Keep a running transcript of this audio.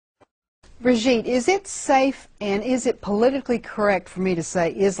Brigitte, is it safe and is it politically correct for me to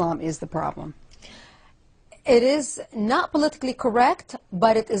say Islam is the problem? It is not politically correct,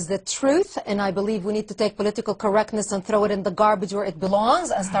 but it is the truth, and I believe we need to take political correctness and throw it in the garbage where it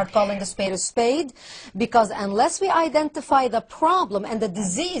belongs and start calling a spade, because unless we identify the problem and the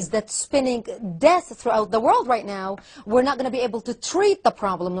disease that's spinning death throughout the world right now, we're not going to be able to treat the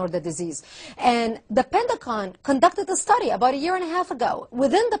problem nor the disease. And the Pentagon conducted a study about 1.5 years ago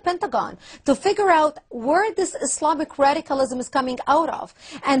within the Pentagon to figure out where this Islamic radicalism is coming out of,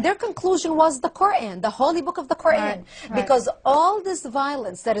 and their conclusion was the Quran, the holy book of the Quran, because all this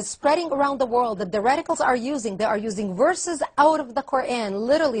violence that is spreading around the world that the radicals are using, they are using verses out of the Quran,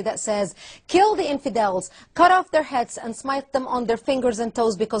 literally, that says, kill the infidels, cut off their heads and smite them on their fingers and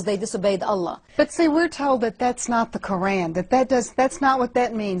toes because they disobeyed Allah. But see, we're told that that's not the Quran, that's not what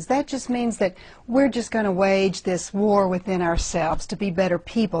that means. That just means that we're just going to wage this war within ourselves to be better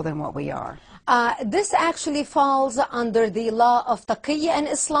people than what we are. This actually falls under the law of taqiyya in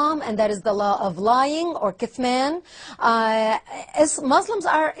Islam, and that is the law of lying or kithman. Muslims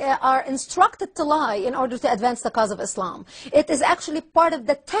are instructed to lie in order to advance the cause of Islam. It is actually part of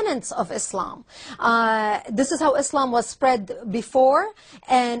the tenets of Islam. This is how Islam was spread before,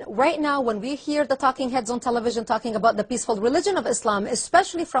 and right now when we hear the talking heads on television talking about the peaceful religion of Islam,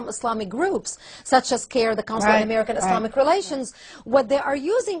 especially from Islamic groups such as CARE, the Council on American Islamic Relations, what they are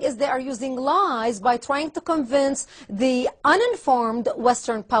using is they are using lies by trying to convince the uninformed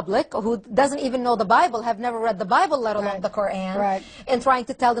Western public who doesn't even know the Bible, have never read the Bible, let alone the Quran, and trying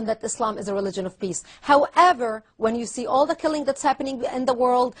to tell them that Islam is a religion of peace. However, when you see all the killing that's happening in the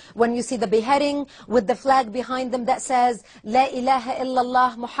world, when you see the beheading with the flag behind them that says, La ilaha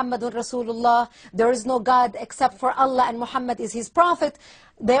illallah Muhammadun Rasulullah, there is no God except for Allah and Muhammad is his prophet,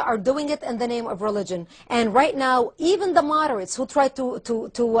 they are doing it in the name of religion. And right now, even the moderates who try to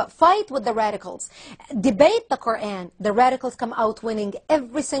fight with the radicals, debate the Quran, the radicals come out winning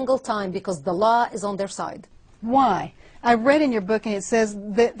every single time because the law is on their side. Why? I read in your book and it says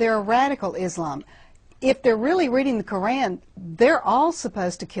that they're a radical Islam. If they're really reading the Quran, they're all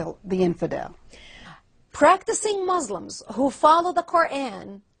supposed to kill the infidel. Practicing Muslims who follow the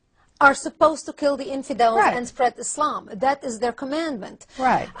Quran are supposed to kill the infidels and spread Islam. That is their commandment.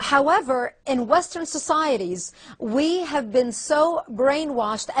 However, in Western societies, we have been so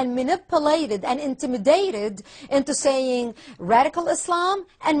brainwashed and manipulated and intimidated into saying radical Islam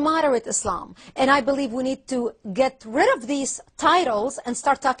and moderate Islam. And I believe we need to get rid of these titles and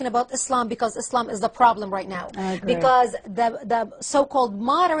start talking about Islam, because Islam is the problem right now. Because the so-called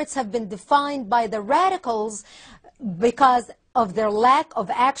moderates have been defined by the radicals because of their lack of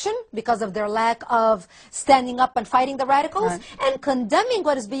action, because of their lack of standing up and fighting the radicals, and condemning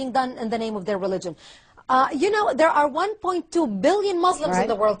what is being done in the name of their religion. You know, there are 1.2 billion Muslims in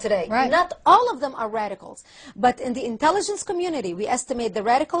the world today. Not all of them are radicals. But in the intelligence community, we estimate the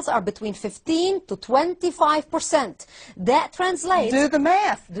radicals are between 15 to 25%. That translates... Do the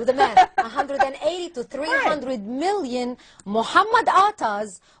math. Do the math. 180 to 300 million Muhammad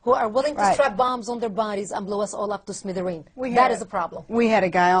Attas who are willing to strap bombs on their bodies and blow us all up to smithereen. That is a problem. We had a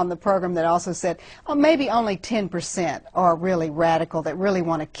guy on the program that also said, oh, maybe only 10% are really radical, that really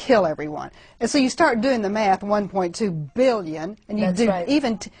want to kill everyone. And so you start doing the math, 1.2 billion, and you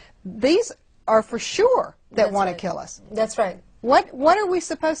even these are for sure that want to kill us. That's right. What are we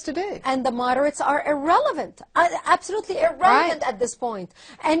supposed to do? And the moderates are irrelevant, absolutely irrelevant at this point.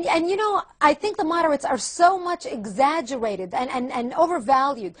 And you know, I think the moderates are so much exaggerated and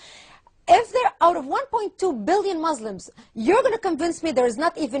overvalued. If they're out of 1.2 billion Muslims, you're going to convince me there is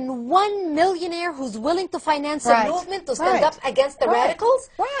not even one millionaire who's willing to finance a movement to stand up against the radicals?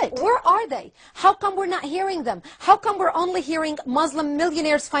 Where are they? How come we're not hearing them? How come we're only hearing Muslim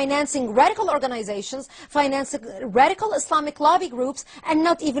millionaires financing radical organizations, financing radical Islamic lobby groups, and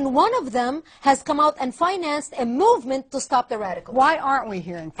not even one of them has come out and financed a movement to stop the radicals? Why aren't we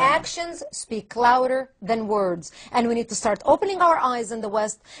hearing from them? Actions speak louder than words. And we need to start opening our eyes in the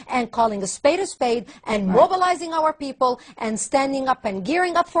West and calling a spade and mobilizing our people and standing up and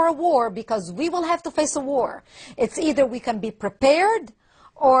gearing up for a war, because we will have to face a war. It's either we can be prepared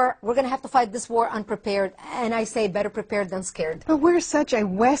or we're going to have to fight this war unprepared. And I say better prepared than scared. But we're such a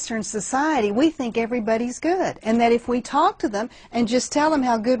Western society. We think everybody's good. And that if we talk to them and just tell them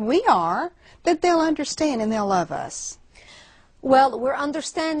how good we are, that they'll understand and they'll love us. Well, we're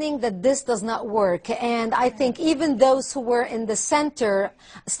understanding that this does not work, and I think even those who were in the center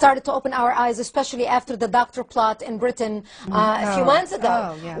started to open our eyes, especially after the doctor plot in Britain a few months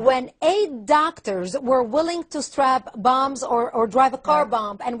ago, when 8 doctors were willing to strap bombs or drive a car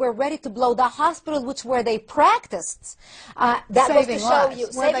bomb and were ready to blow the hospital where they practiced. That was to show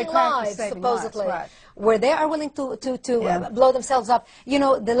you, saving lives, supposedly. Where they are willing to blow themselves up. You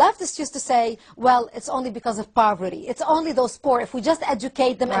know, the leftists used to say, well, it's only because of poverty. It's only those poor. If we just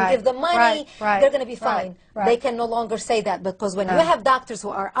educate them and give them money, they're going to be fine. They can no longer say that, because when you have doctors who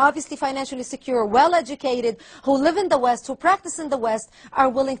are obviously financially secure, well-educated, who live in the West, who practice in the West, are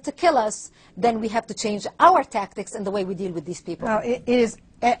willing to kill us, then we have to change our tactics and the way we deal with these people. Well, it is,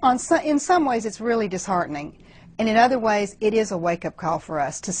 in some ways, it's really disheartening. And in other ways, it is a wake-up call for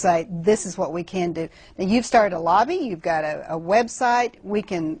us to say, this is what we can do. Now, you've started a lobby. You've got a website. We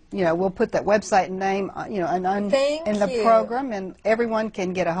can, you know, we'll put that website name, you know, in the program, and everyone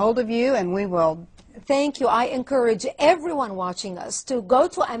can get a hold of you, and we will. Thank you. I encourage everyone watching us to go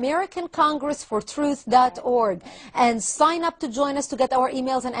to AmericanCongressForTruth.org and sign up to join us to get our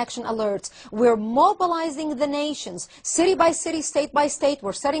emails and action alerts. We're mobilizing the nations, city by city, state by state.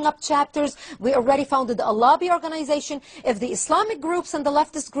 We're setting up chapters. We already founded a lobby organization. If the Islamic groups and the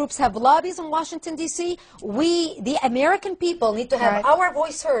leftist groups have lobbies in Washington, D.C., we, the American people, need to have our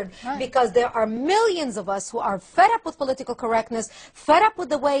voice heard, because there are millions of us who are fed up with political correctness, fed up with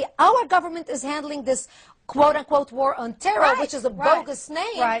the way our government is handling this quote-unquote war on terror, which is a bogus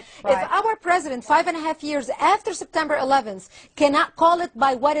name. If our president, 5.5 years after September 11th, cannot call it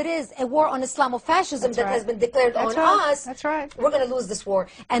by what it is, a war on Islamofascism that has been declared on us, we're going to lose this war.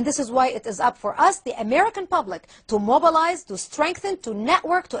 And this is why it is up for us, the American public, to mobilize, to strengthen, to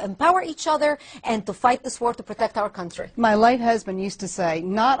network, to empower each other, and to fight this war to protect our country. My late husband used to say,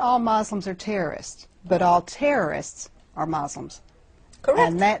 not all Muslims are terrorists, but all terrorists are Muslims. Correct.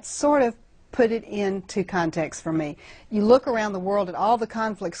 And that sort of put it into context for me. You look around the world at all the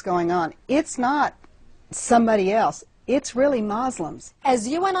conflicts going on. It's not somebody else. It's really Muslims. As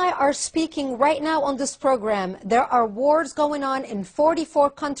you and I are speaking right now on this program, there are wars going on in 44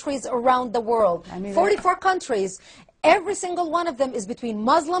 countries around the world. 44 countries. Every single one of them is between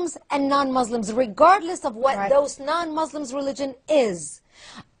Muslims and non-Muslims, regardless of what those non-Muslims' religion is.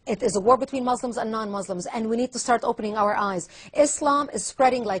 It is a war between Muslims and non-Muslims, and we need to start opening our eyes. Islam is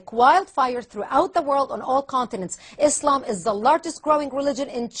spreading like wildfire throughout the world on all continents. Islam is the largest growing religion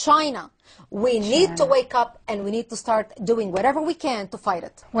in China. We need to wake up, and we need to start doing whatever we can to fight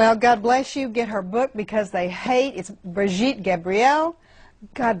it. Well, God bless you. Get her book, Because They Hate. It's Brigitte Gabriel.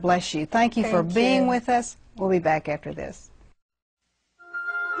 God bless you. Thank you for being with us. We'll be back after this.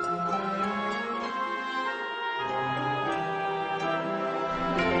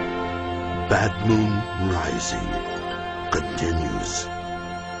 Bad Moon Rising continues.